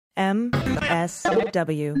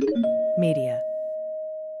MSW Media.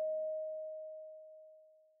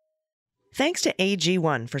 Thanks to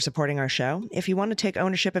AG1 for supporting our show. If you want to take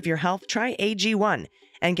ownership of your health, try AG1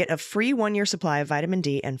 and get a free 1-year supply of vitamin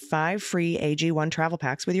D and 5 free AG1 travel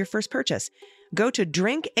packs with your first purchase. Go to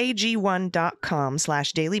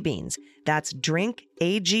drinkag1.com/dailybeans. That's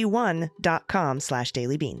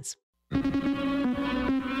drinkag1.com/dailybeans.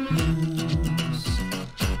 News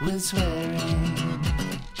with swearing.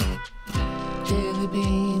 Daily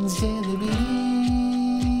beans, daily beans.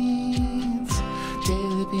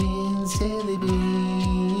 Daily beans, daily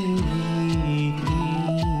beans.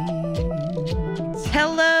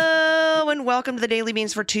 Hello and welcome to the Daily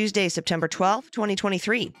Beans for Tuesday, September 12th,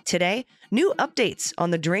 2023. Today, new updates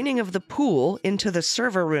on the draining of the pool into the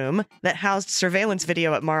server room that housed surveillance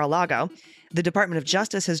video at Mar-a-Lago. The Department of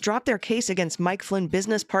Justice has dropped their case against Mike Flynn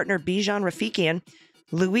business partner Bijan Rafiekian.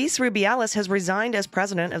 Luis Rubiales has resigned as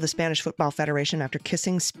president of the Spanish Football Federation after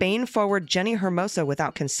kissing Spain forward Jenny Hermoso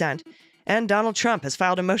without consent. And Donald Trump has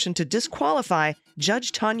filed a motion to disqualify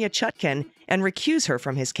Judge Tanya Chutkan and recuse her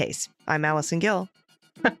from his case. I'm Allison Gill.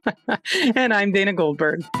 And I'm Dana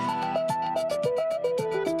Goldberg.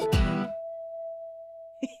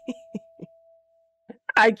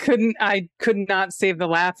 I could not save the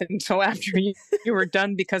laugh until after you were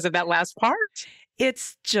done because of that last part.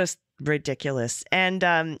 It's just ridiculous. And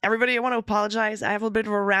everybody, I want to apologize. I have a bit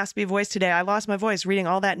of a raspy voice today. I lost my voice reading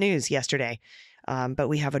all that news yesterday. But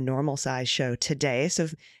we have a normal size show today. So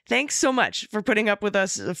thanks so much for putting up with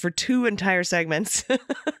us for 2 entire segments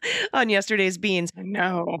on yesterday's Beans. I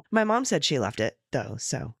know. My mom said she loved it, though,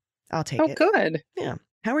 so I'll take it. Oh, good. Yeah.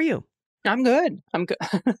 How are you? I'm good.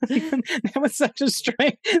 That was such a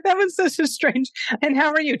strange. And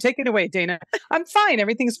how are you? Take it away, Dana. I'm fine.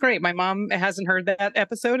 Everything's great. My mom hasn't heard that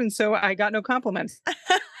episode, and so I got no compliments.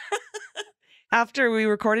 After we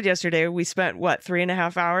recorded yesterday, we spent,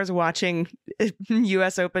 3.5 hours watching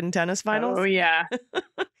U.S. Open tennis finals? Oh, yeah.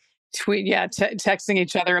 Texting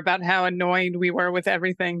each other about how annoyed we were with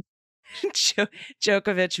everything.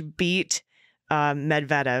 Djokovic beat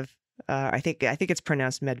Medvedev. I think it's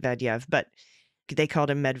pronounced Medvedev, but they called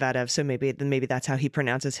him Medvedev, so maybe that's how he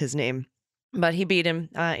pronounces his name. But he beat him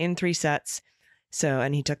in 3 sets.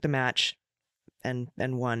 And he took the match and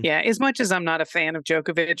won. Yeah, as much as I'm not a fan of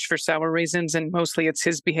Djokovic for several reasons, and mostly it's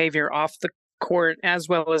his behavior off the court as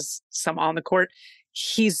well as some on the court,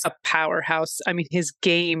 he's a powerhouse. I mean, his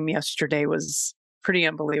game yesterday was pretty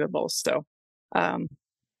unbelievable. So,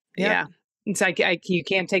 yeah. It's like you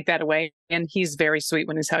can't take that away. And he's very sweet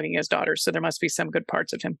when he's hugging his daughter. So there must be some good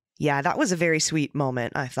parts of him. Yeah, that was a very sweet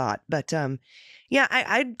moment, I thought. But I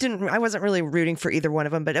wasn't really rooting for either one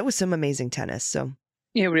of them, but it was some amazing tennis. So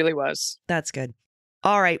it really was. That's good.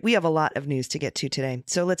 All right. We have a lot of news to get to today.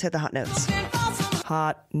 So let's hit the hot notes.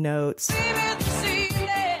 Hot notes.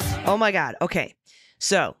 Oh my God. Okay.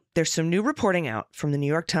 So there's some new reporting out from the New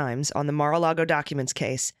York Times on the Mar-a-Lago documents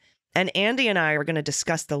case. And Andy and I are going to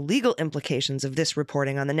discuss the legal implications of this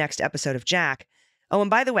reporting on the next episode of Jack. Oh, and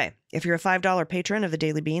by the way, if you're a $5 patron of the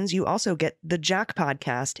Daily Beans, you also get the Jack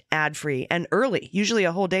podcast ad-free and early, usually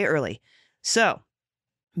a whole day early. So,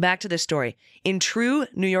 back to this story. In true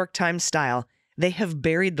New York Times style, they have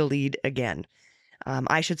buried the lead again.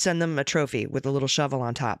 I should send them a trophy with a little shovel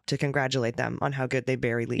on top to congratulate them on how good they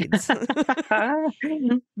bury leads.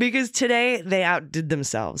 Because today they outdid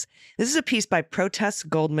themselves. This is a piece by Protest,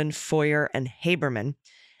 Goldman, Foyer, and Haberman.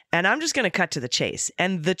 And I'm just going to cut to the chase.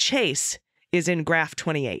 And the chase is in graph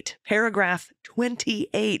 28. Paragraph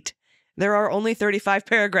 28. There are only 35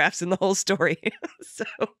 paragraphs in the whole story. So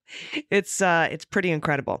it's pretty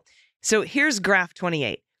incredible. So here's graph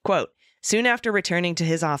 28. Quote, soon after returning to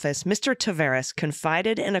his office, Mr. Tavares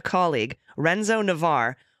confided in a colleague, Renzo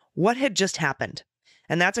Navar, what had just happened.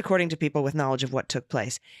 And that's according to people with knowledge of what took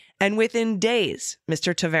place. And within days,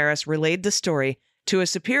 Mr. Tavares relayed the story to a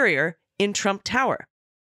superior in Trump Tower.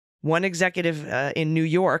 One executive in New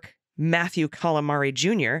York, Matthew Calamari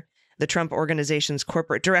Jr., the Trump Organization's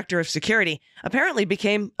corporate director of security, apparently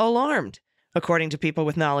became alarmed. According to people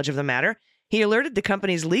with knowledge of the matter, he alerted the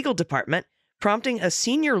company's legal department, prompting a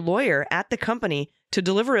senior lawyer at the company to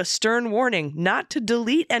deliver a stern warning not to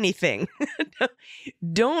delete anything.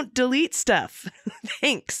 Don't delete stuff.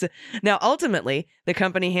 Thanks. Now, ultimately, the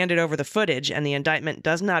company handed over the footage, and the indictment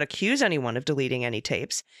does not accuse anyone of deleting any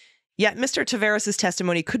tapes. Yet Mr. Tavares'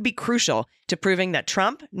 testimony could be crucial to proving that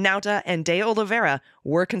Trump, Nauta, and De Oliveira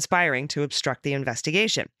were conspiring to obstruct the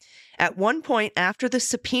investigation. At one point after the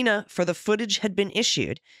subpoena for the footage had been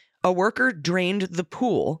issued, a worker drained the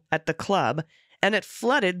pool at the club and it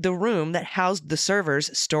flooded the room that housed the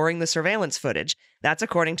servers storing the surveillance footage. That's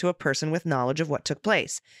according to a person with knowledge of what took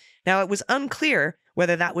place. Now, it was unclear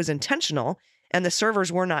whether that was intentional and the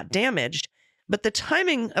servers were not damaged, but the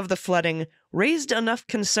timing of the flooding raised enough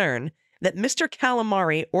concern that Mr.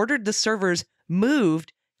 Calamari ordered the servers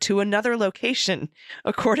moved to another location,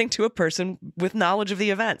 according to a person with knowledge of the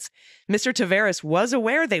events. Mr. Taveras was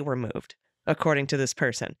aware they were moved, according to this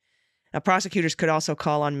person. Now, prosecutors could also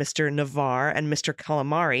call on Mr. Navar and Mr.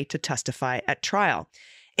 Calamari to testify at trial.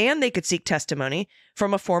 And they could seek testimony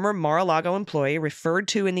from a former Mar-a-Lago employee referred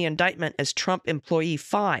to in the indictment as Trump Employee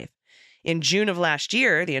 5. In June of last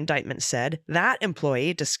year, the indictment said that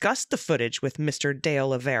employee discussed the footage with Mr. De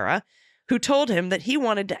Oliveira, who told him that he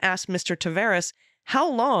wanted to ask Mr. Taveras how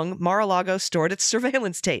long Mar-a-Lago stored its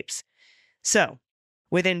surveillance tapes. So,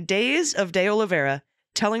 within days of De Oliveira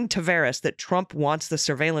telling Taveras that Trump wants the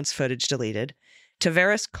surveillance footage deleted,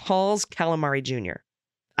 Taveras calls Calamari Jr.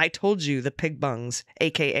 I told you the pig bungs,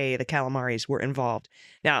 a.k.a. the Calamaris, were involved.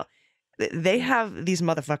 Now, they have these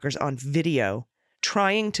motherfuckers on video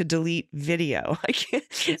trying to delete video.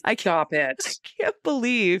 I can't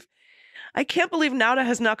believe Nauta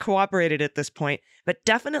has not cooperated at this point, but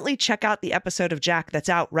definitely check out the episode of Jack that's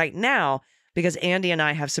out right now, because Andy and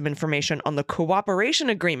I have some information on the cooperation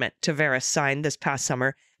agreement Taveras signed this past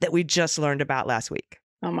summer that we just learned about last week.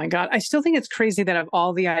 Oh my God. I still think it's crazy that of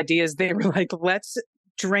all the ideas, they were like, let's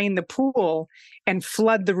drain the pool and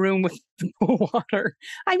flood the room with the pool water.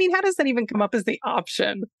 I mean, how does that even come up as the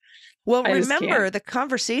option? Well, remember the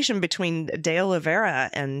conversation between De Oliveira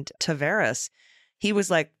and Taveras. He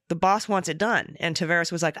was like, the boss wants it done. And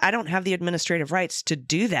Taveras was like, I don't have the administrative rights to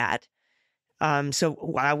do that. So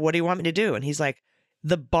what do you want me to do? And he's like,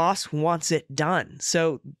 the boss wants it done.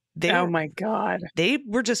 So oh my God. They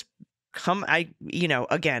were just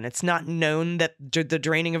again, it's not known that the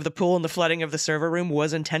draining of the pool and the flooding of the server room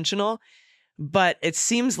was intentional, but it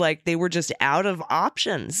seems like they were just out of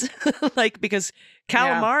options. Because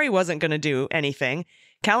Calamari wasn't going to do anything.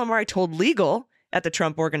 Calamari told legal at the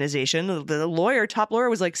Trump organization. The top lawyer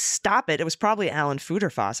was like, stop it. It was probably Alan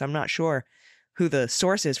Futerfas. I'm not sure who the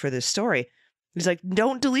source is for this story. He's like,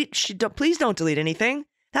 please don't delete anything.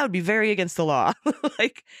 That would be very against the law.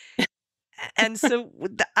 And so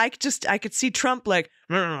I could see Trump like,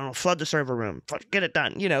 no, flood the server room, get it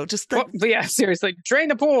done. Yeah, seriously, drain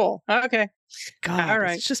the pool. Okay. God, all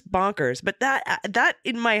right. It's just bonkers. But that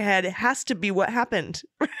in my head has to be what happened.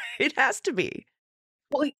 It has to be.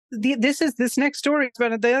 Well, this next story is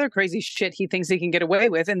about the other crazy shit he thinks he can get away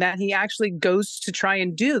with, and that he actually goes to try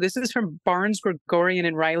and do. This is from Barnes, Gregorian,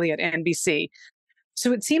 and Riley at NBC.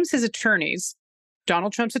 So it seems his attorneys,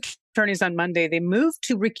 Donald Trump's attorneys on Monday, they moved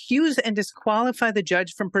to recuse and disqualify the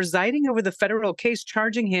judge from presiding over the federal case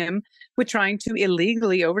charging him with trying to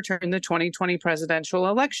illegally overturn the 2020 presidential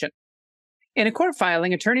election. In a court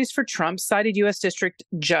filing, attorneys for Trump cited U.S. District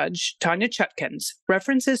Judge Tanya Chutkan's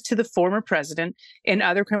references to the former president in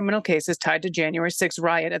other criminal cases tied to January 6th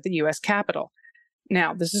riot at the U.S. Capitol.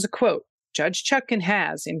 Now, this is a quote. Judge Chutkan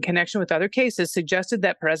has, in connection with other cases, suggested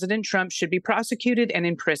that President Trump should be prosecuted and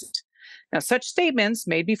imprisoned. Now, such statements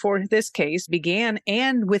made before this case began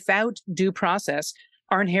and without due process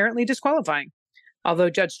are inherently disqualifying.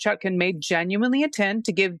 Although Judge Chutkan may genuinely intend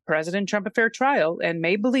to give President Trump a fair trial and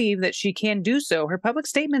may believe that she can do so, her public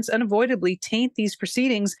statements unavoidably taint these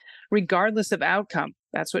proceedings regardless of outcome.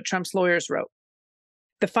 That's what Trump's lawyers wrote.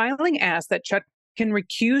 The filing asked that Chutkan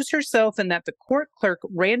recuse herself and that the court clerk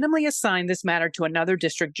randomly assign this matter to another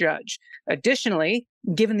district judge. Additionally,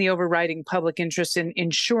 given the overriding public interest in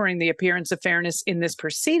ensuring the appearance of fairness in this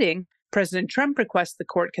proceeding, President Trump requests the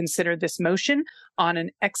court consider this motion on an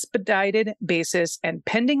expedited basis and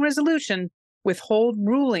pending resolution, withhold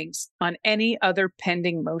rulings on any other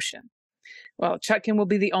pending motion. Well, Chutkan will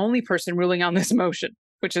be the only person ruling on this motion,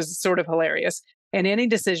 which is sort of hilarious. And any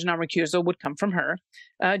decision on recusal would come from her.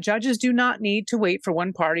 Judges do not need to wait for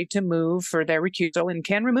one party to move for their recusal and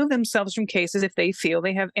can remove themselves from cases if they feel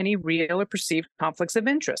they have any real or perceived conflicts of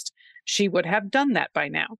interest. She would have done that by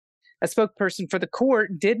now. A spokesperson for the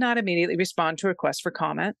court did not immediately respond to a request for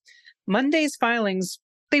comment. Monday's filings,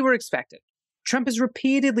 they were expected. Trump has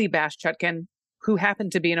repeatedly bashed Chutkan, who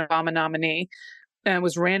happened to be an Obama nominee and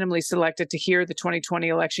was randomly selected to hear the 2020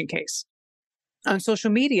 election case. On social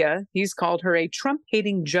media, he's called her a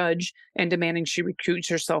Trump-hating judge and demanding she recuse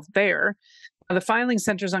herself there. The filing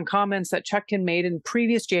centers on comments that Chutkan made in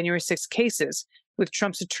previous January 6 cases, with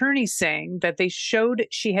Trump's attorneys saying that they showed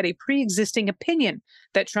she had a pre-existing opinion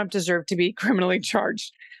that Trump deserved to be criminally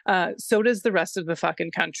charged. So does the rest of the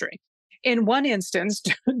fucking country. In one instance,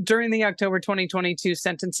 during the October 2022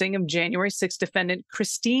 sentencing of January 6 defendant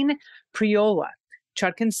Christine Priola,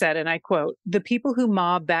 Chutkan said, and I quote, "The people who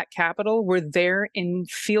mobbed that Capitol were there in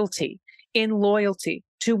fealty, in loyalty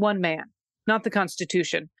to one man, not the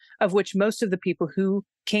Constitution, of which most of the people who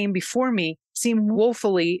came before me seem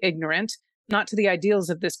woefully ignorant, not to the ideals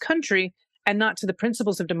of this country and not to the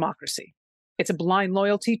principles of democracy. It's a blind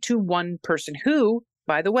loyalty to one person who,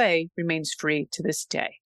 by the way, remains free to this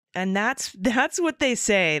day." And that's what they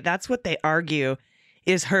say. That's what they argue,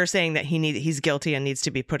 is her saying that he's guilty and needs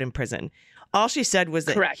to be put in prison. All she said was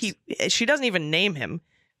that Correct. she doesn't even name him.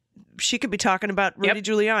 She could be talking about Rudy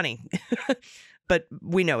Giuliani, but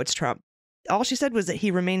we know it's Trump. All she said was that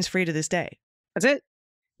he remains free to this day. That's it.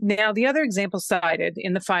 Now, the other example cited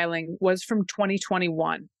in the filing was from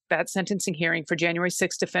 2021, that sentencing hearing for January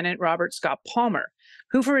 6 defendant Robert Scott Palmer,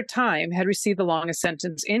 who for a time had received the longest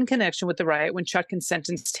sentence in connection with the riot when Chutkan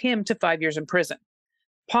sentenced him to 5 years in prison.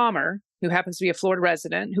 Palmer, who happens to be a Florida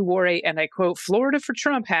resident, who wore a, and I quote, "Florida for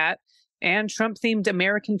Trump" hat and Trump-themed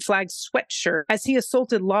American flag sweatshirt as he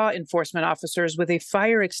assaulted law enforcement officers with a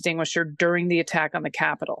fire extinguisher during the attack on the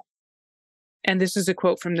Capitol. And this is a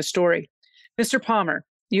quote from the story. "Mr. Palmer,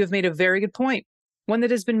 you have made a very good point, one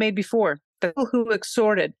that has been made before. The people who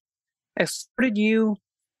exhorted you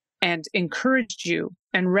and encouraged you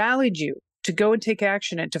and rallied you to go and take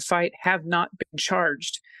action and to fight have not been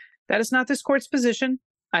charged. That is not this court's position.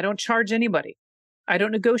 I don't charge anybody. I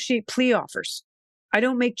don't negotiate plea offers. I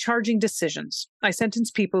don't make charging decisions. I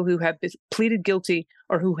sentence people who have been pleaded guilty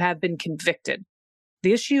or who have been convicted.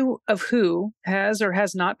 The issue of who has or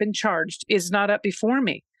has not been charged is not up before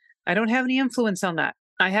me. I don't have any influence on that.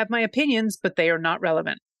 I have my opinions, but they are not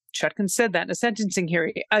relevant." Chutkan said that in a sentencing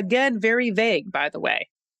hearing. Again, very vague, by the way.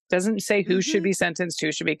 Doesn't say who should be sentenced,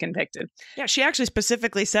 who should be convicted. Yeah, she actually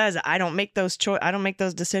specifically says, I don't make those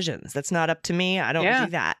decisions. That's not up to me. I don't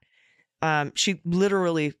do that. She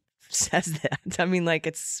literally says that. I mean, like,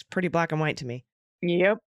 it's pretty black and white to me.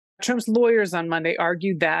 Yep. Trump's lawyers on Monday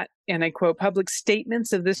argued that, and I quote, "public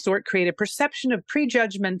statements of this sort create a perception of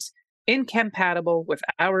prejudgment incompatible with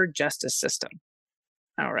our justice system."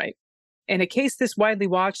 All right. "In a case this widely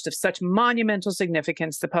watched of such monumental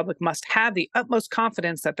significance, the public must have the utmost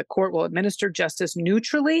confidence that the court will administer justice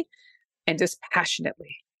neutrally and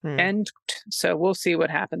dispassionately." And so we'll see what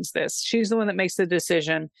happens this. She's the one that makes the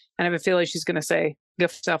decision. And I have a feeling she's going to say, "Go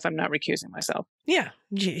yourself, I'm not recusing myself." Yeah,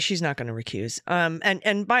 she's not going to recuse.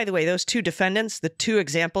 And by the way, those two defendants, the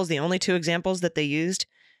only two examples that they used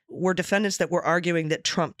were defendants that were arguing that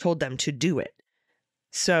Trump told them to do it.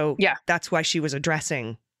 So that's why she was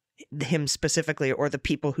addressing him specifically, or the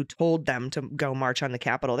people who told them to go march on the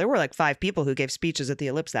Capitol. There were like 5 people who gave speeches at the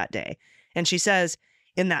Ellipse that day. And she says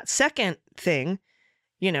in that second thing,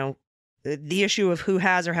 you know, the issue of who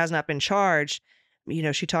has or has not been charged, you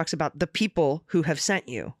know, she talks about the people who have sent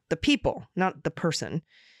you, the people, not the person.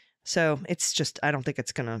 So it's just, I don't think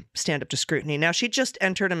it's going to stand up to scrutiny. Now, she just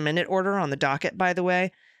entered a minute order on the docket, by the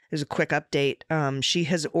way. There's a quick update. She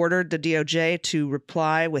has ordered the DOJ to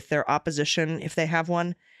reply with their opposition, if they have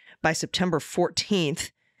one, by September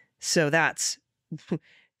 14th. So that's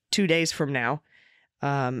 2 days from now.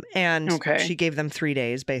 And she gave them 3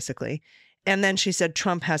 days, basically. And then she said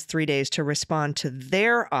Trump has 3 days to respond to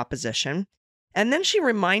their opposition. And then she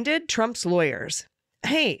reminded Trump's lawyers,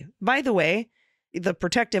 hey, by the way, the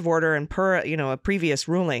protective order and per, a previous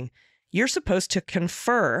ruling, you're supposed to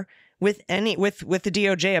confer with the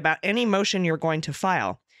DOJ about any motion you're going to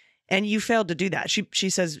file. And you failed to do that. She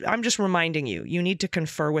says, I'm just reminding you, you need to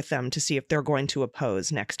confer with them to see if they're going to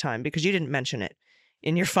oppose next time because you didn't mention it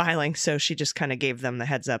in your filing. So she just kind of gave them the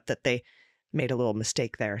heads up that they made a little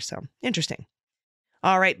mistake there. So interesting.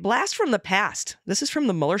 All right. Blast from the past. This is from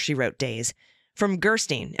the Mueller, she wrote days. From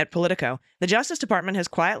Gerstein at Politico, the Justice Department has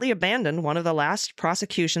quietly abandoned one of the last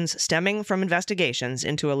prosecutions stemming from investigations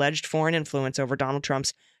into alleged foreign influence over Donald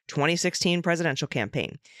Trump's 2016 presidential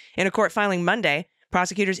campaign. In a court filing Monday,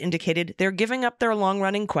 prosecutors indicated they're giving up their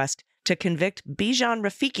long-running quest to convict Bijan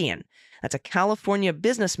Rafiekian, that's a California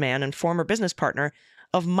businessman and former business partner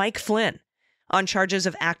of Mike Flynn, on charges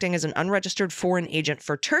of acting as an unregistered foreign agent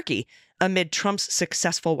for Turkey amid Trump's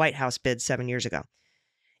successful White House bid 7 years ago.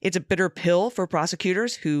 It's a bitter pill for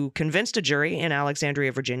prosecutors who convinced a jury in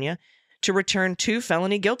Alexandria, Virginia, to return 2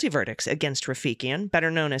 felony guilty verdicts against Rafiekian, better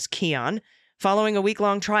known as Keon, following a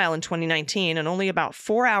week-long trial in 2019 and only about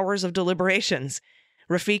 4 hours of deliberations.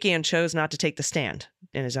 Rafiekian chose not to take the stand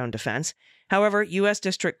in his own defense. However, U.S.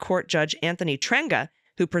 District Court Judge Anthony Trenga,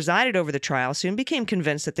 who presided over the trial, soon became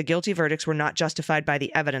convinced that the guilty verdicts were not justified by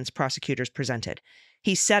the evidence prosecutors presented.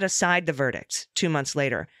 He set aside the verdicts 2 months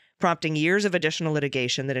later, prompting years of additional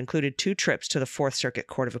litigation that included 2 trips to the Fourth Circuit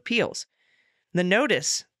Court of Appeals. The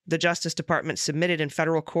notice the Justice Department submitted in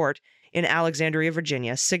federal court in Alexandria,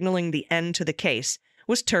 Virginia, signaling the end to the case,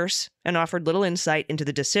 was terse and offered little insight into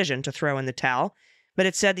the decision to throw in the towel, but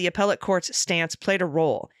it said the appellate court's stance played a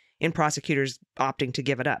role in prosecutors opting to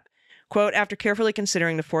give it up. Quote, after carefully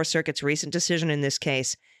considering the Fourth Circuit's recent decision in this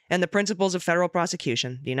case and the principles of federal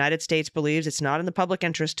prosecution, the United States believes it's not in the public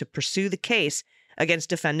interest to pursue the case against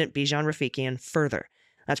defendant Bijan Rafiekian further.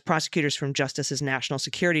 That's prosecutors from Justice's National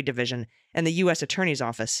Security Division and the U.S. Attorney's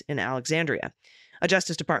Office in Alexandria. A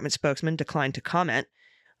Justice Department spokesman declined to comment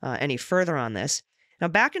any further on this. Now,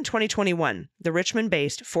 back in 2021, the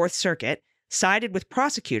Richmond-based Fourth Circuit sided with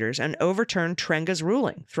prosecutors and overturned Trenga's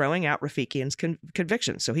ruling, throwing out Rafiekian's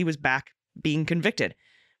conviction. So he was back being convicted,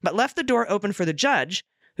 but left the door open for the judge,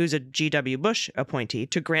 who's a G.W. Bush appointee,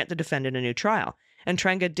 to grant the defendant a new trial. And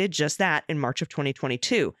Trenga did just that in March of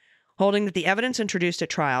 2022, holding that the evidence introduced at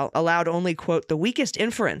trial allowed only, quote, the weakest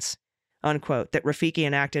inference, unquote, that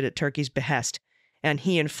Rafiekian acted at Turkey's behest, and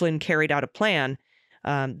he and Flynn carried out a plan.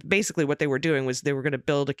 Basically, what they were doing was they were going to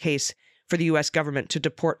build a case for the U.S. government to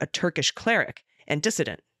deport a Turkish cleric and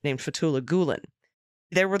dissident named Fethullah Gulen.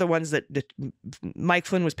 They were the ones that Mike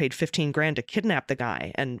Flynn was paid $15,000 to kidnap the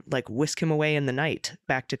guy and whisk him away in the night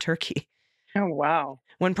back to Turkey. Oh, wow.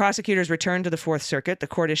 When prosecutors returned to the Fourth Circuit, the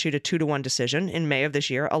court issued a 2-1 decision in May of this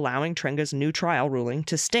year, allowing Trenga's new trial ruling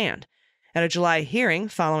to stand. At a July hearing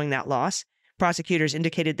following that loss, prosecutors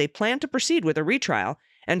indicated they planned to proceed with a retrial,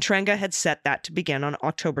 and Trenga had set that to begin on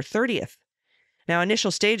October 30th. Now,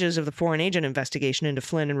 initial stages of the foreign agent investigation into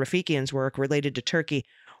Flynn and Rafiekian's work related to Turkey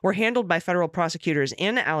were handled by federal prosecutors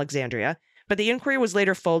in Alexandria, but the inquiry was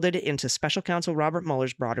later folded into special counsel Robert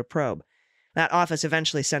Mueller's broader probe. That office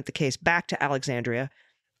eventually sent the case back to Alexandria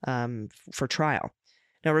for trial.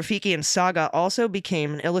 Now, Rafiekian's saga also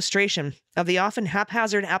became an illustration of the often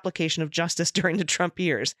haphazard application of justice during the Trump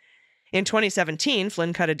years. In 2017,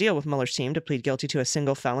 Flynn cut a deal with Mueller's team to plead guilty to a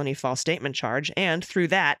single felony false statement charge and, through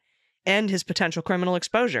that, end his potential criminal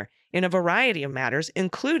exposure in a variety of matters,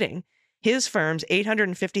 including his firm's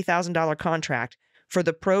 $850,000 contract for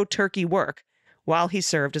the pro-Turkey work while he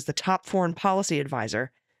served as the top foreign policy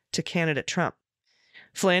advisor to candidate Trump.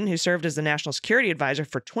 Flynn, who served as the national security advisor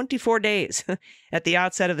for 24 days at the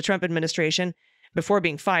outset of the Trump administration before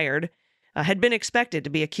being fired, had been expected to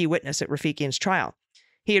be a key witness at Rafiekian's trial.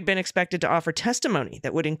 He had been expected to offer testimony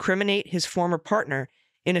that would incriminate his former partner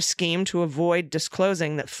in a scheme to avoid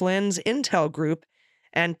disclosing that Flynn's intel group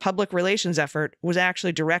and public relations effort was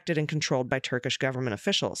actually directed and controlled by Turkish government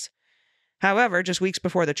officials. However, just weeks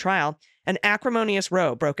before the trial, an acrimonious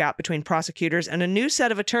row broke out between prosecutors and a new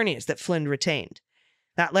set of attorneys that Flynn retained.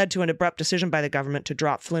 That led to an abrupt decision by the government to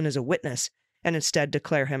drop Flynn as a witness and instead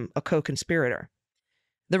declare him a co-conspirator.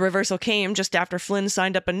 The reversal came just after Flynn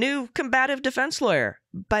signed up a new combative defense lawyer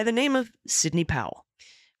by the name of Sidney Powell.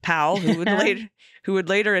 Powell, who would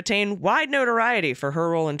later attain wide notoriety for her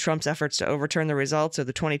role in Trump's efforts to overturn the results of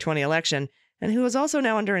the 2020 election, and who is also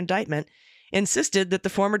now under indictment, insisted that the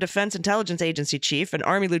former Defense Intelligence Agency chief and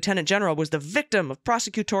Army Lieutenant General was the victim of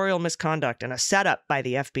prosecutorial misconduct and a setup by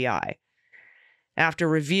the FBI. After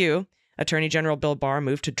review, Attorney General Bill Barr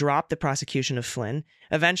moved to drop the prosecution of Flynn.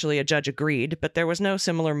 Eventually, a judge agreed, but there was no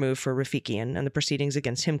similar move for Rafiekian, and the proceedings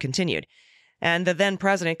against him continued. And the then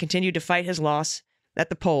president continued to fight his loss at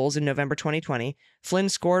the polls in November 2020. Flynn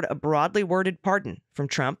scored a broadly worded pardon from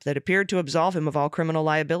Trump that appeared to absolve him of all criminal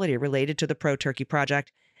liability related to the pro-Turkey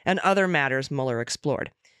project and other matters Mueller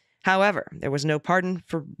explored. However, there was no pardon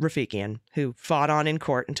for Rafiekian, who fought on in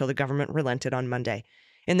court until the government relented on Monday.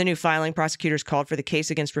 In the new filing, prosecutors called for the case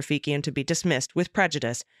against Rafiekian to be dismissed with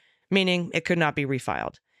prejudice, meaning it could not be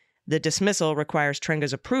refiled. The dismissal requires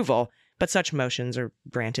Trenga's approval, but such motions are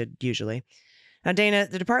granted usually. Now, Dana,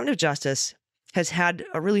 the Department of Justice has had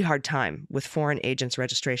a really hard time with Foreign Agents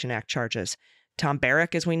Registration Act charges. Tom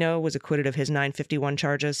Barrack, as we know, was acquitted of his 951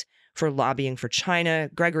 charges for lobbying for China.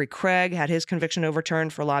 Gregory Craig had his conviction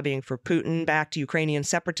overturned for lobbying for Putin-backed Ukrainian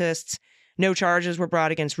separatists. No charges were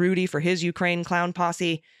brought against Rudy for his Ukraine clown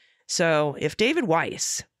posse. So if David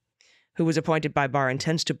Weiss, who was appointed by Barr,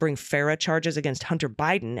 intends to bring FARA charges against Hunter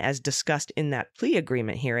Biden, as discussed in that plea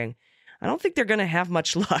agreement hearing, I don't think they're going to have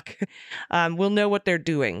much luck. We'll know what they're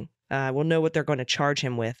doing. We'll know what they're going to charge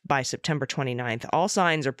him with by September 29th. All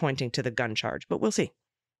signs are pointing to the gun charge, but we'll see.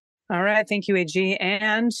 All right. Thank you, AG.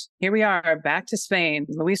 And here we are, back to Spain.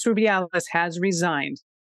 Luis Rubiales has resigned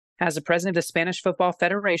as the president of the Spanish Football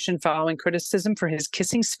Federation following criticism for his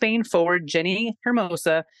kissing Spain forward Jenny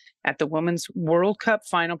Hermoso at the Women's World Cup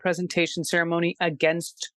final presentation ceremony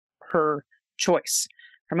against her choice.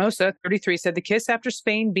 Hermoso, 33, said the kiss after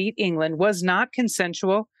Spain beat England was not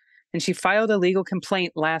consensual, and she filed a legal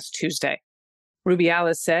complaint last Tuesday.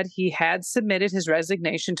 Rubiales said he had submitted his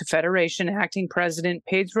resignation to Federation acting president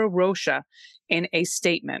Pedro Rocha in a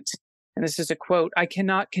statement. And this is a quote, "I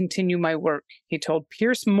cannot continue my work," he told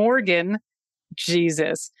Piers Morgan,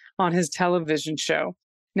 Jesus, on his television show.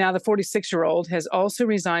 Now, the 46-year-old has also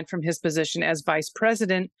resigned from his position as vice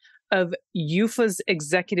president of UFA's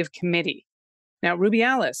executive committee. Now,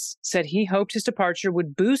 Rubiales said he hoped his departure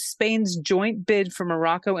would boost Spain's joint bid for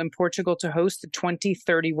Morocco and Portugal to host the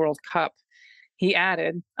 2030 World Cup. He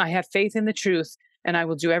added, "I have faith in the truth, and I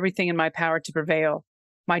will do everything in my power to prevail.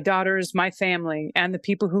 My daughters, my family, and the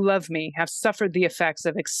people who love me have suffered the effects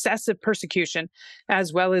of excessive persecution,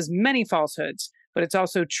 as well as many falsehoods. But it's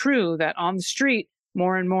also true that on the street,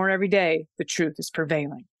 more and more every day, the truth is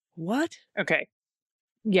prevailing." What? Okay.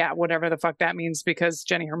 Yeah, whatever the fuck that means, because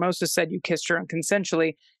Jenny Hermoso said you kissed her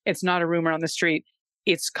unconsensually. It's not a rumor on the street.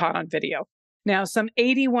 It's caught on video. Now, some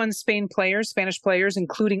 81 Spanish players,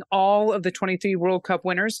 including all of the 23 World Cup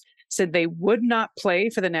winners, said they would not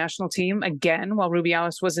play for the national team again while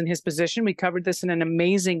Rubiales was in his position. We covered this in an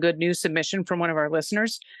amazing good news submission from one of our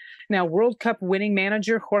listeners. Now, World Cup winning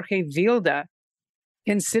manager Jorge Vilda,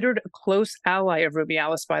 considered a close ally of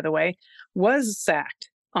Rubiales, by the way, was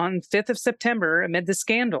sacked on 5th of September amid the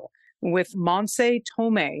scandal, with Montse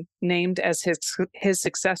Tomé named as his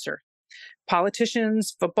successor.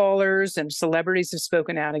 Politicians, footballers, and celebrities have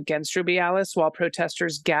spoken out against Rubiales, while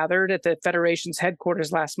protesters gathered at the Federation's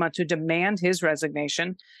headquarters last month to demand his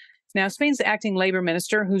resignation. Now, Spain's acting labor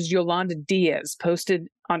minister, who's Yolanda Diaz, posted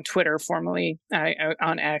on Twitter,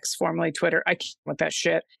 on X, formerly Twitter. I can't with that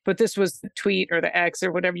shit. But this was the tweet or the X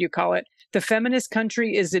or whatever you call it. "The feminist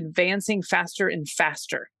country is advancing faster and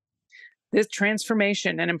faster. This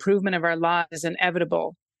transformation and improvement of our lives is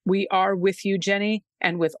inevitable. We are with you, Jenny,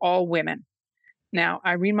 and with all women." Now,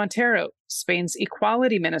 Irene Montero, Spain's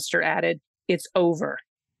equality minister, added, "It's over."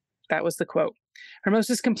 That was the quote.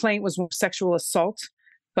 Hermoso's complaint was sexual assault,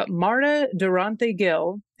 but Marta Durante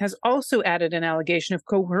Gil has also added an allegation of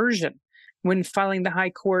coercion when filing the high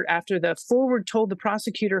court after the Forward told the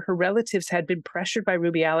prosecutor her relatives had been pressured by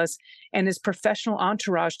Rubiales and his professional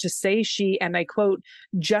entourage to say she, and I quote,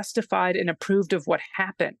 "justified and approved of what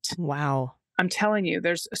happened." Wow. I'm telling you,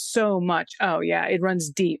 there's so much. Oh, yeah, it runs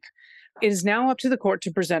deep. It is now up to the court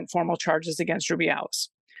to present formal charges against Rubiales.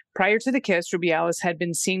 Prior to the kiss, Rubiales had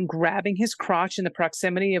been seen grabbing his crotch in the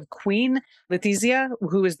proximity of Queen Letizia,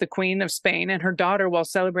 who is the Queen of Spain, and her daughter while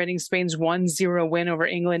celebrating Spain's 1-0 win over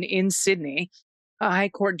England in Sydney. A high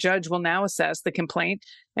court judge will now assess the complaint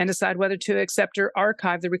and decide whether to accept or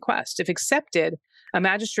archive the request. If accepted, a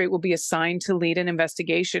magistrate will be assigned to lead an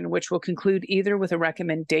investigation, which will conclude either with a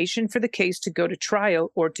recommendation for the case to go to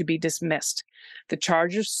trial or to be dismissed. The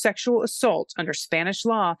charge of sexual assault under Spanish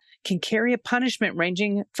law can carry a punishment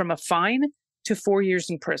ranging from a fine to 4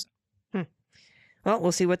 years in prison. Well,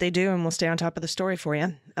 we'll see what they do, and we'll stay on top of the story for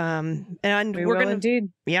you. And We will indeed.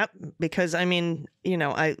 Yep, because I mean,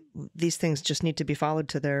 these things just need to be followed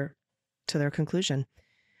to their conclusion.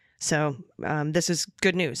 So this is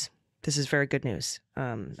good news. This is very good news.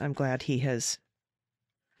 I'm glad he has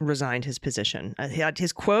resigned his position.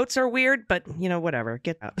 His quotes are weird, but whatever.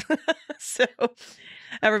 Get out. So,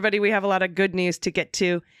 everybody, we have a lot of good news to get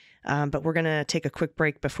to. But we're going to take a quick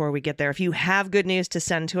break before we get there. If you have good news to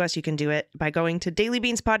send to us, you can do it by going to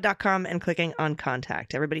dailybeanspod.com and clicking on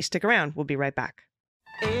contact. Everybody stick around. We'll be right back.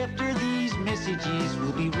 After these messages,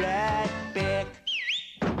 we'll be right back.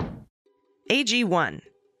 AG1,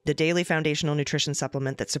 the daily foundational nutrition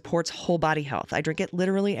supplement that supports whole body health. I drink it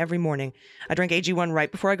literally every morning. I drink AG1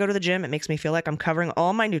 right before I go to the gym. It makes me feel like I'm covering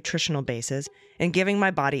all my nutritional bases and giving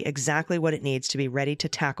my body exactly what it needs to be ready to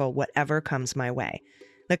tackle whatever comes my way.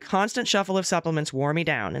 The constant shuffle of supplements wore me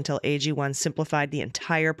down until AG1 simplified the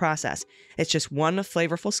entire process. It's just one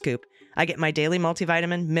flavorful scoop. I get my daily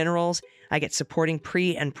multivitamin, minerals, I get supporting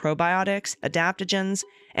pre- and probiotics, adaptogens,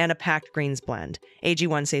 and a packed greens blend.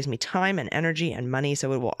 AG1 saves me time and energy and money,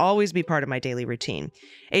 so it will always be part of my daily routine.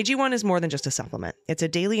 AG1 is more than just a supplement. It's a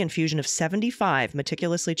daily infusion of 75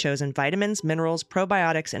 meticulously chosen vitamins, minerals,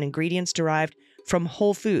 probiotics, and ingredients derived from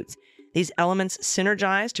whole foods. These elements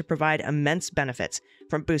synergize to provide immense benefits,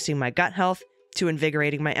 from boosting my gut health to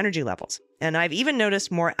invigorating my energy levels. And I've even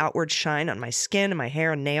noticed more outward shine on my skin and my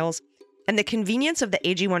hair and nails. And the convenience of the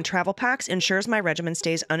AG1 travel packs ensures my regimen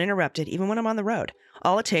stays uninterrupted even when I'm on the road.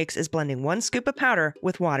 All it takes is blending 1 scoop of powder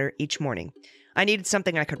with water each morning. I needed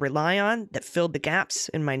something I could rely on that filled the gaps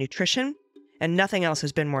in my nutrition, and nothing else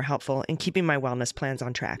has been more helpful in keeping my wellness plans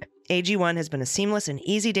on track. AG1 has been a seamless and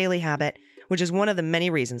easy daily habit which is one of the many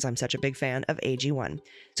reasons I'm such a big fan of AG1.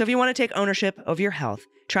 So if you want to take ownership of your health,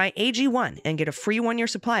 try AG1 and get a free 1-year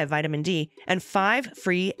supply of vitamin D and 5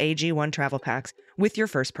 free AG1 travel packs with your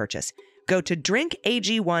first purchase. Go to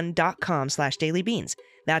drinkag1.com/dailybeans.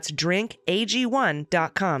 That's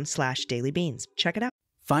drinkag1.com/dailybeans. Check it out.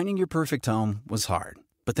 Finding your perfect home was hard,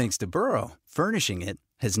 but thanks to Burrow, furnishing it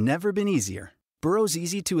has never been easier. Burrow's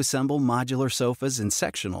easy-to-assemble modular sofas and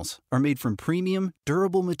sectionals are made from premium,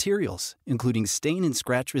 durable materials, including stain and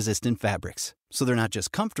scratch-resistant fabrics. So they're not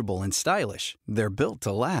just comfortable and stylish, they're built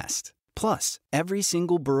to last. Plus, every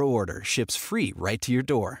single Burrow order ships free right to your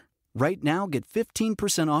door. Right now, get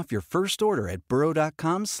 15% off your first order at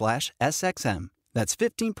burrow.com/SXM. That's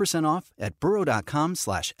 15% off at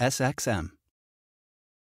burrow.com/SXM.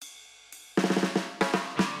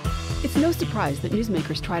 It's no surprise that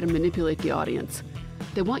newsmakers try to manipulate the audience.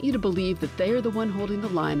 They want you to believe that they are the one holding the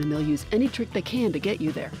line and they'll use any trick they can to get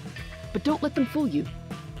you there. But don't let them fool you.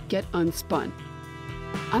 Get unspun.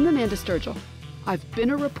 I'm Amanda Sturgill. I've been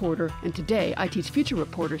a reporter, and today I teach future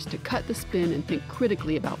reporters to cut the spin and think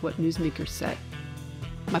critically about what newsmakers say.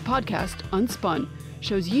 My podcast, Unspun,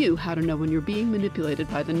 shows you how to know when you're being manipulated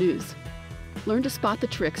by the news. Learn to spot the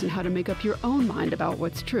tricks and how to make up your own mind about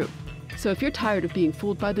what's true. So if you're tired of being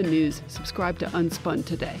fooled by the news, subscribe to Unspun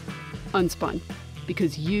today. Unspun,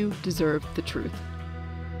 because you deserve the truth.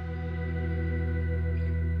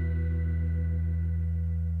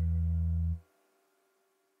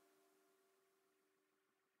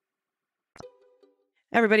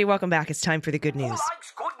 Everybody, welcome back. It's time for the good news. Who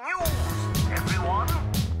likes good news, everyone?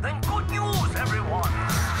 Then good news, everyone.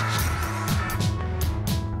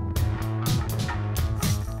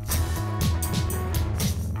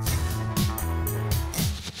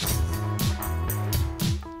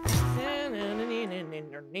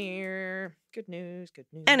 Good news, good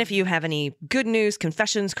news. And if you have any good news,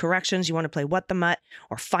 confessions, corrections, you want to play What the Mutt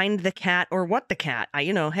or Find the Cat or What the Cat,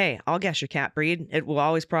 hey, I'll guess your cat breed. It will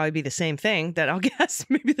always probably be the same thing that I'll guess,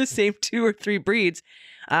 maybe the same 2 or 3 breeds.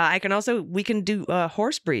 We can do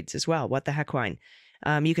horse breeds as well. What the heck wine.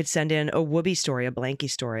 You could send in a whoopee story, a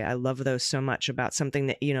blankie story. I love those so much about something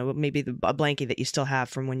that, maybe a blankie that you still have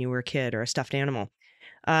from when you were a kid or a stuffed animal.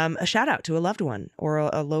 A shout out to a loved one or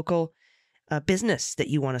a local business that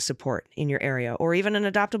you want to support in your area, or even an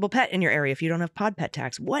adoptable pet in your area if you don't have pod pet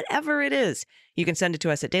tax. Whatever it is, you can send it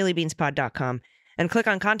to us at dailybeanspod.com and click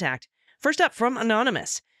on contact. First up, from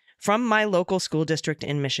Anonymous, from my local school district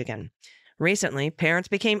in Michigan. Recently, parents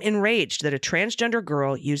became enraged that a transgender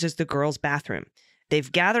girl uses the girls' bathroom.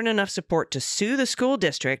 They've gathered enough support to sue the school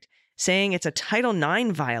district, saying it's a Title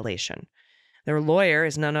IX violation. Their lawyer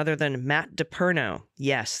is none other than Matt DePerno.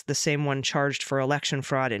 Yes, the same one charged for election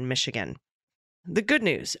fraud in Michigan. The good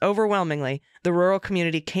news, overwhelmingly, the rural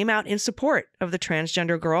community came out in support of the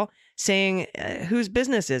transgender girl, saying, whose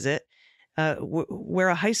business is it where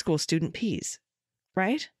a high school student pees,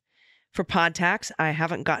 right? For pod tax, I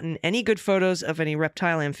haven't gotten any good photos of any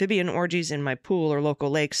reptile amphibian orgies in my pool or local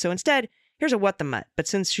lakes, so instead, here's a What the Mutt. But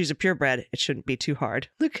since she's a purebred, it shouldn't be too hard.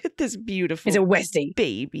 Look at this beautiful It's a Westie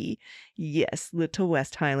baby. Yes, little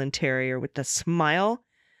West Highland Terrier with the smile.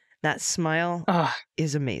 That smile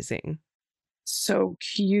is amazing. So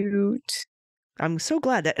cute. I'm so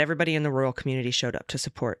glad that everybody in the rural community showed up to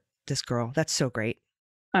support this girl. That's so great.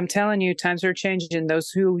 I'm telling you, times are changing.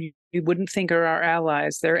 Those who you wouldn't think are our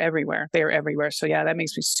allies, they're everywhere. They're everywhere. So yeah, that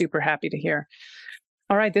makes me super happy to hear.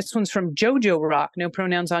 All right, this one's from Jojo Rock. No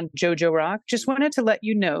pronouns on Jojo Rock. Just wanted to let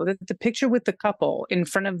you know that the picture with the couple in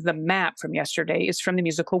front of the map from yesterday is from the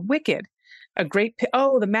musical Wicked.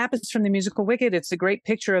 The map is from the musical Wicked. It's a great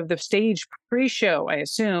picture of the stage pre-show, I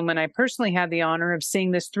assume. And I personally had the honor of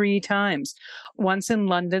seeing this 3 times, once in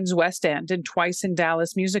London's West End and twice in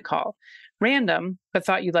Dallas Music Hall. Random, but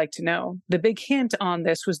thought you'd like to know. The big hint on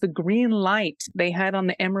this was the green light they had on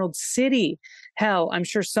the Emerald City. Hell, I'm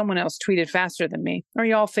sure someone else tweeted faster than me, or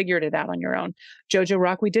you all figured it out on your own. Jojo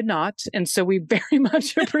Rock, we did not, and so we very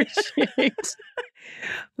much appreciate.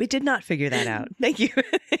 We did not figure that out. Thank you.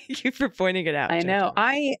 Thank you for pointing it out. I Jojo. know.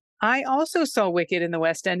 I also saw Wicked in the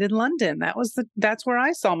West End in London. That's where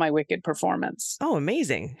I saw my Wicked performance. Oh,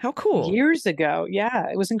 amazing. How cool. Years ago. Yeah,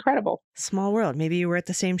 it was incredible. Small world. Maybe you were at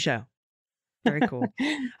the same show. Very cool.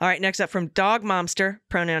 All right, next up from Dog Momster,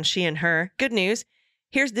 pronoun she and her. Good news.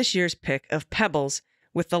 Here's this year's pick of pebbles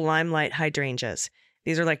with the limelight hydrangeas.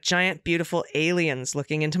 These are like giant, beautiful aliens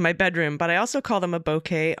looking into my bedroom, but I also call them a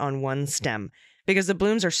bouquet on one stem because the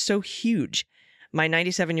blooms are so huge. My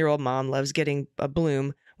 97-year-old mom loves getting a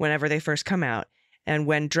bloom whenever they first come out, and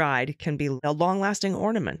when dried can be a long-lasting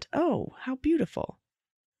ornament. Oh, how beautiful.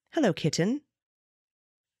 Hello, kitten.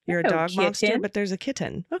 You're Hello, a dog kitten. monster, but there's a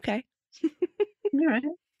kitten. Okay. All right.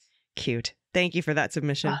 Cute. Thank you for that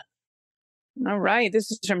submission. All right.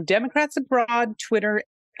 This is from Democrats Abroad Twitter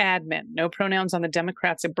admin. No pronouns on the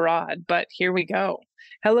Democrats Abroad, but here we go.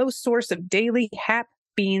 Hello, source of daily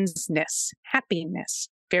happiness. Happiness.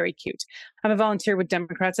 Very cute. I'm a volunteer with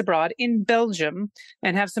Democrats Abroad in Belgium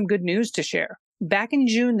and have some good news to share. Back in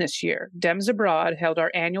June this year, Dems Abroad held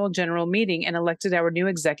our annual general meeting and elected our new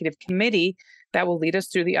executive committee that will lead us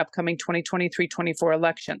through the upcoming 2023-24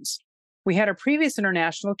 elections. We had our previous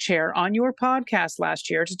international chair on your podcast last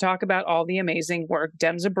year to talk about all the amazing work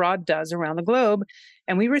Dems Abroad does around the globe.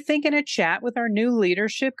 And we were thinking a chat with our new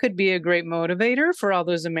leadership could be a great motivator for all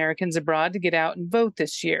those Americans abroad to get out and vote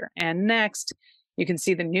this year and next. You can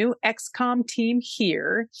see the new XCOM team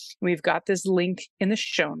here. We've got this link in the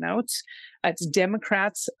show notes. It's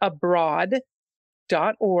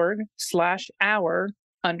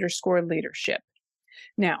democratsabroad.org/our_leadership.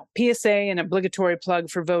 Now, PSA, an obligatory plug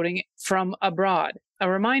for voting from abroad. A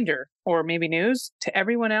reminder, or maybe news, to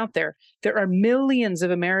everyone out there, there are millions of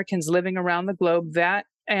Americans living around the globe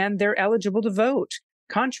and they're eligible to vote.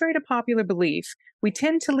 Contrary to popular belief, we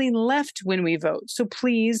tend to lean left when we vote. So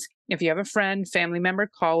please, if you have a friend, family member,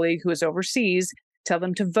 colleague who is overseas, tell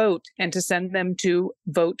them to vote and to send them to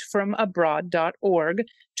votefromabroad.org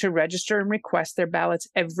to register and request their ballots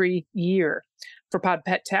every year. For Pod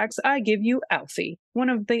Pet Tax, I give you Alfie, one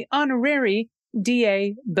of the honorary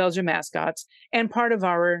DA Belgium mascots and part of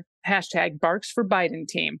our #BarksForBiden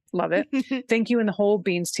team. Love it. Thank you and the whole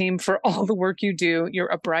Beans team for all the work you do. You're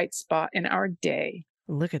a bright spot in our day.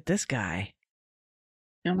 Look at this guy.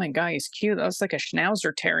 Oh my God, he's cute. That was like a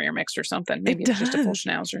Schnauzer Terrier mix or something. Maybe it's just a full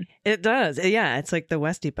Schnauzer. It does. Yeah, it's like the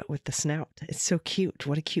Westie, but with the snout. It's so cute.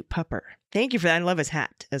 What a cute pupper. Thank you for that. I love his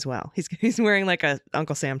hat as well. He's wearing like a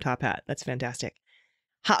Uncle Sam top hat. That's fantastic.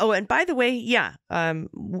 Oh, and by the way, yeah, I'll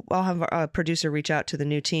have a producer reach out to the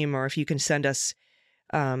new team, or if you can send us,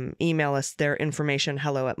 email us their information,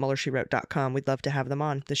 hello@MullerSheWrote.com. We'd love to have them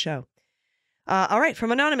on the show. All right,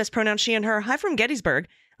 from Anonymous, pronoun she and her. Hi from Gettysburg.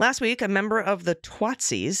 Last week, a member of the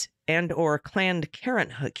Twatsies and or Planned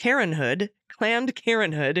Parenthood,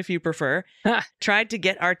 if you prefer, tried to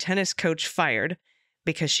get our tennis coach fired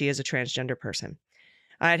because she is a transgender person.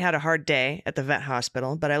 I had had a hard day at the vet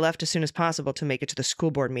hospital, but I left as soon as possible to make it to the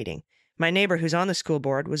school board meeting. My neighbor who's on the school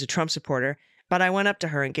board was a Trump supporter, but I went up to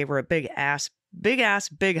her and gave her a big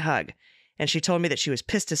hug. And she told me that she was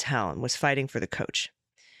pissed as hell and was fighting for the coach.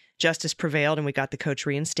 Justice prevailed and we got the coach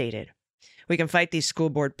reinstated. We can fight these school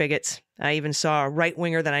board bigots. I even saw a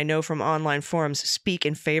right-winger that I know from online forums speak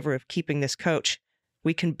in favor of keeping this coach.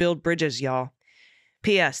 We can build bridges, y'all.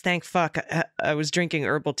 P.S. Thank fuck I was drinking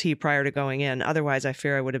herbal tea prior to going in. Otherwise, I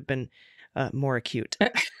fear I would have been more acute.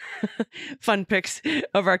 Fun pics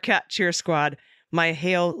of our cat cheer squad. My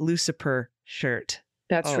Hail Lucifer shirt.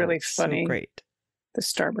 That's really funny. So great. The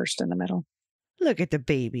starburst in the middle. Look at the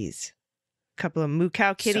babies. A couple of moo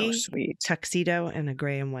cow kitty. So sweet. Tuxedo and a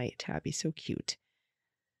gray and white tabby. So cute.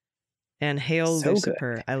 And Hail So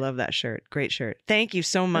Lucifer. good. I love that shirt. Great shirt. Thank you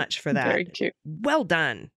so much for that. Very cute. Well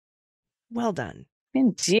done. Well done.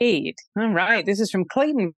 Indeed. All right. This is from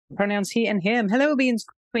Clayton. Pronouns he and him. Hello, Beans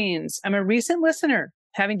Queens. I'm a recent listener,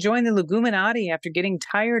 having joined the Leguminati after getting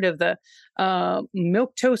tired of the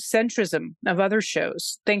milquetoast-centrism of other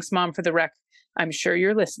shows. Thanks, Mom, for the rec. I'm sure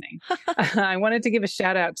you're listening. I wanted to give a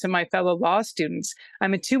shout out to my fellow law students.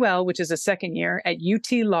 I'm a 2L, which is a second year at UT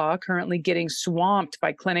Law, currently getting swamped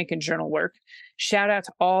by clinic and journal work. Shout out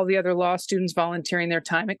to all the other law students volunteering their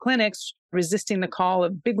time at clinics, resisting the call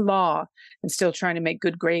of big law and still trying to make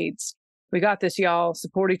good grades. We got this, y'all.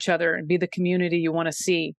 Support each other and be the community you want to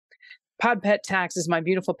see. Pod Pet Tax is my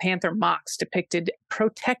beautiful panther Mox depicted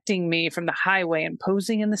protecting me from the highway and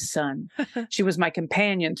posing in the sun. She was my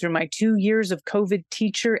companion through my 2 years of COVID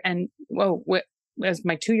teacher as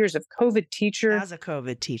my 2 years of COVID teacher. As a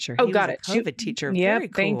COVID teacher. Oh, He got was it. a COVID teacher. Yeah, Very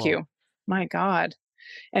cool. thank you. My God.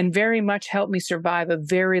 And very much helped me survive a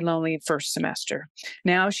very lonely first semester.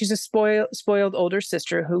 Now she's a spoiled older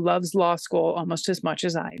sister who loves law school almost as much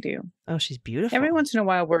as I do. Oh, she's beautiful. Every once in a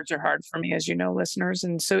while, words are hard for me, as you know, listeners.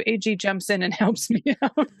 And so AG jumps in and helps me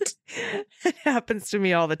out. It happens to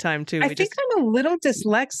me all the time, too. I think I'm a little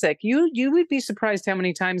dyslexic. You would be surprised how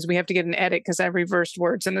many times we have to get an edit because I've reversed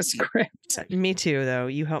words in the script. Me too, though.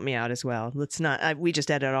 You help me out as well. Let's not. We just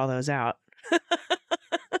edit all those out.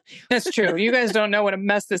 That's true. You guys don't know what a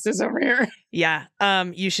mess this is over here. Yeah.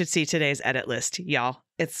 You should see today's edit list, y'all.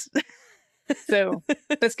 It's So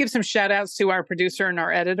let's give some shout outs to our producer and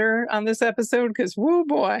our editor on this episode because woo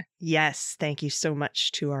boy. Yes. Thank you so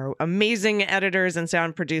much to our amazing editors and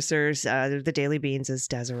sound producers. The Daily Beans is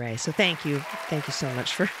Desiree. So thank you. Thank you so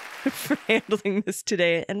much for handling this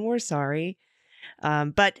today. And we're sorry.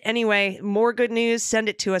 But anyway, more good news. Send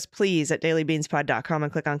it to us, please, at dailybeanspod.com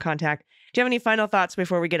and click on contact. Do you have any final thoughts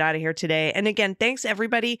before we get out of here today? And again, thanks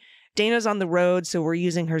everybody. Dana's on the road, so we're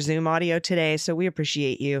using her Zoom audio today. So we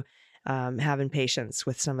appreciate you having patience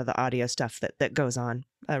with some of the audio stuff that goes on.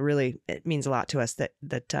 Really, it means a lot to us that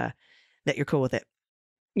you're cool with it.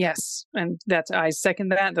 Yes. And I second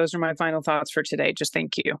that. Those are my final thoughts for today. Just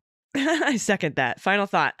thank you. I second that. Final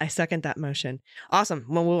thought. I second that motion. Awesome.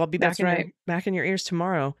 Well, we'll be back in your ears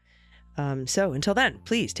tomorrow. So until then,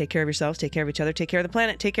 please take care of yourselves, take care of each other, take care of the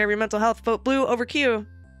planet, take care of your mental health. Vote blue over Q.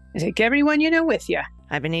 Take everyone you know with you.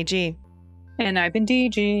 I've been AG. And I've been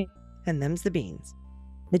DG. And them's the beans.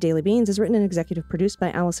 The Daily Beans is written and executive produced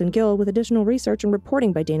by Allison Gill with additional research and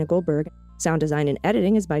reporting by Dana Goldberg. Sound design and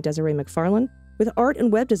editing is by Desiree McFarlane, with art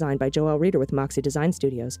and web design by Joelle Reeder with Moxie Design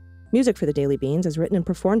Studios. Music for The Daily Beans is written and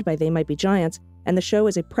performed by They Might Be Giants, and the show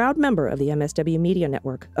is a proud member of the MSW Media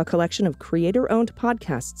Network, a collection of creator-owned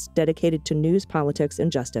podcasts dedicated to news, politics,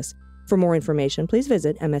 and justice. For more information, please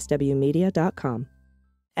visit mswmedia.com.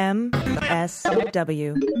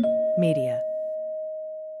 MSW Media.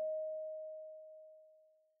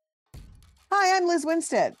 Hi, I'm Liz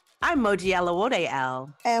Winstead. I'm Moji Alawode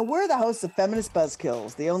Al. And we're the hosts of Feminist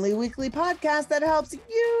Buzzkills, the only weekly podcast that helps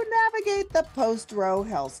you navigate the post-Roe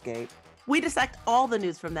hellscape. We dissect all the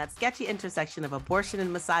news from that sketchy intersection of abortion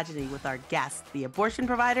and misogyny with our guests, the abortion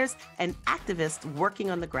providers and activists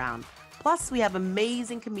working on the ground. Plus, we have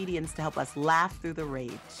amazing comedians to help us laugh through the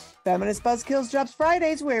rage. Feminist Buzzkills drops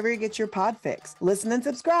Fridays wherever you get your pod fix. Listen and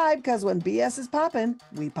subscribe, because when BS is popping,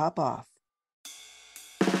 we pop off.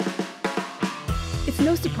 It's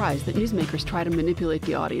no surprise that newsmakers try to manipulate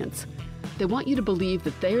the audience. They want you to believe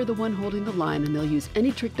that they are the one holding the line and they'll use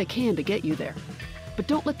any trick they can to get you there. But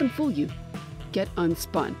don't let them fool you. Get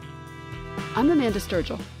unspun. I'm Amanda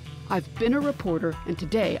Sturgill. I've been a reporter, and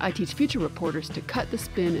today I teach future reporters to cut the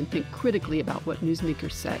spin and think critically about what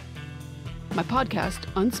newsmakers say. My podcast,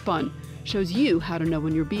 Unspun, shows you how to know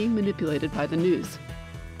when you're being manipulated by the news.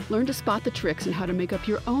 Learn to spot the tricks and how to make up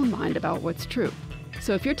your own mind about what's true.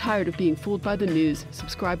 So if you're tired of being fooled by the news,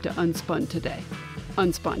 subscribe to Unspun today.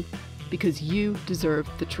 Unspun, because you deserve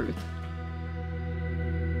the truth.